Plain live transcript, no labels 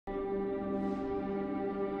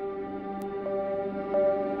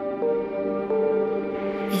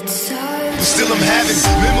but still I'm having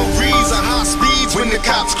memories of high speeds when the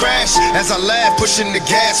cops crash. As I laugh, pushing the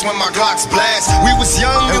gas when my Glocks blast. We was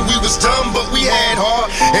young and we was dumb, but we had heart.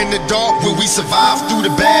 In the dark where we survived through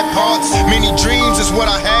the bad parts. Many dreams is what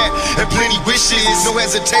I had, and plenty wishes. No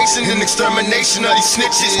hesitation in extermination of these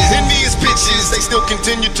snitches. Envious bitches, they still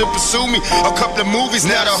continue to pursue me. A couple of movies,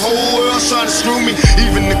 now the whole world's trying to screw me.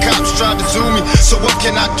 Even the cops tried to do me. So what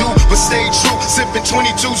can I do but stay true? Sipping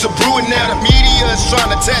 22s of brew, and now the media is trying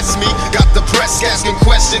to test me. Got the press asking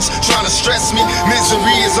questions, trying to stress me.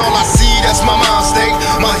 Misery is all I see, that's my mind state.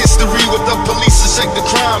 My history with the police to shake the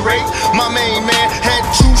crime rate. My main man had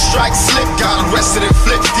 2 strikes slip, got arrested and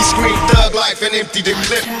flipped. He screamed thug life and emptied the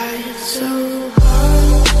clip. I tried so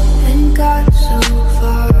hard and got so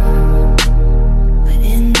far, but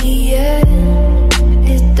in the end,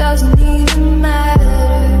 it doesn't even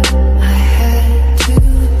matter. I had to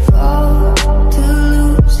fall to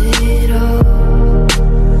lose it all,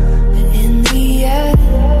 but in the end,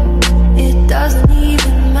 it doesn't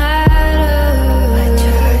even matter. I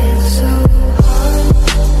tried so hard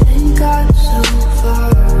and got so far,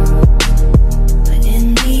 but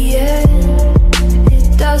in the end,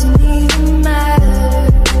 it doesn't even matter.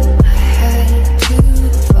 I had to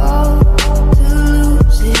fall to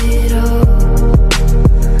lose it all,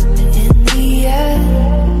 but in the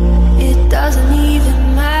end, it doesn't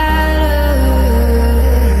even matter.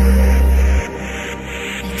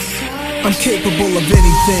 I'm capable of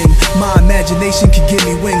anything. My imagination can give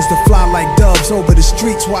me wings to fly like doves over the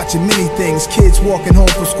streets, watching many things. Kids walking home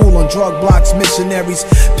from school on drug blocks, missionaries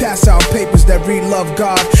pass out papers that read love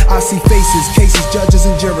God. I see faces, cases, judges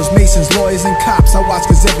and jurors, masons, lawyers and cops. I watch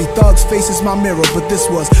cause every thug's face is my mirror, but this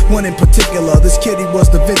was one in particular. This kid, he was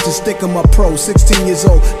the vintage stick-em-up pro, 16 years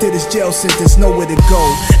old, did his jail sentence, nowhere to go.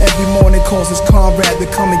 Every morning calls his comrade to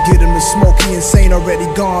come and get him to smoke. He insane, already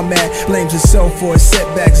gone mad, blames himself for his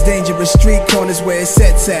setbacks. Dangerous street corners where his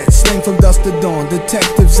sets at, sling from dusk to dawn.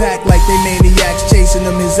 Detectives act like they maniacs, chasing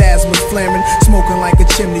him, his asthma's flaring, smoking like a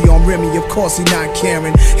chimney on Remy, of course he not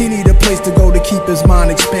caring. He need a place to go to keep his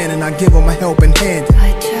mind expanding, I give him a helping hand.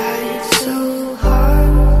 I tried so hard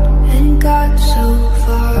and got so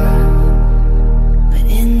far, but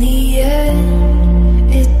in the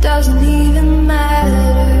end, it doesn't even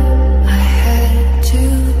matter. I had to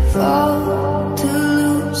fall to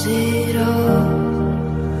lose it all,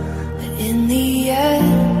 but in the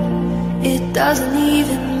end, it doesn't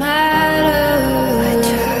even matter. I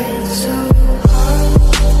tried so hard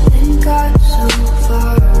and got so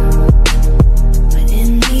far, but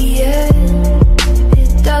in the end,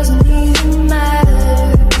 it doesn't even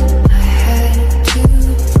matter. I had to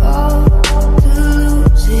fall to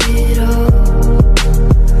lose it all,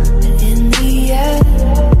 but in the end,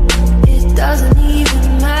 it doesn't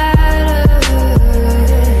even matter.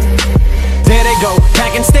 There they go,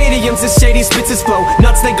 packing stadiums as shady spits his flow.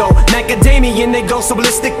 Nuts they go, macadamian they go so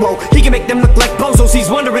ballistic, whoa. He can make them look like bozos, he's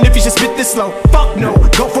wondering if he should spit this slow. Fuck no,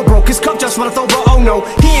 go for broke, his cup just runneth over, oh no.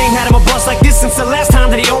 He ain't had him a bust like this since the last time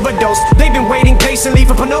that he overdosed. They've been waiting patiently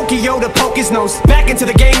for Pinocchio to poke his nose back into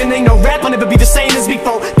the game, and they know rap will never be the same as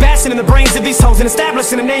before. Bashing in the brains of these hoes and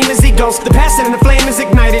establishing a name as he goes. The passion and the flame is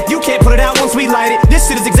ignited, you can't put it out once we light it. This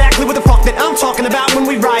shit is exactly what the fuck that I'm talking about when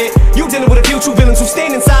we riot. You dealing with a few true villains who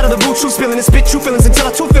stand inside of the boot, true spilling and spit true feelings until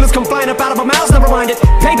our true feelings come flying up out of our mouths. Never mind it,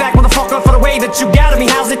 payback motherfucker for the way that you got me.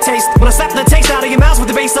 How's it taste when I slap the taste out of your mouth with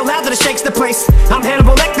the bass so loud that it shakes the place? I'm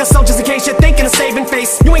Hannibal Lecter, so just in case you're thinking of saving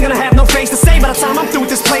face, you ain't gonna have no face to say by the time I'm through with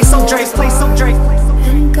this place. So Drake's place, so Drake.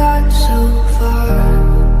 And got so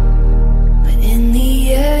far, but in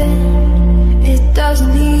the end, it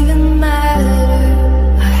doesn't even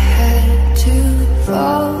matter. I had to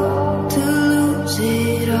fall to lose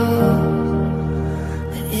it all,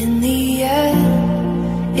 but in the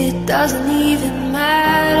end, it doesn't even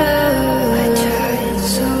matter.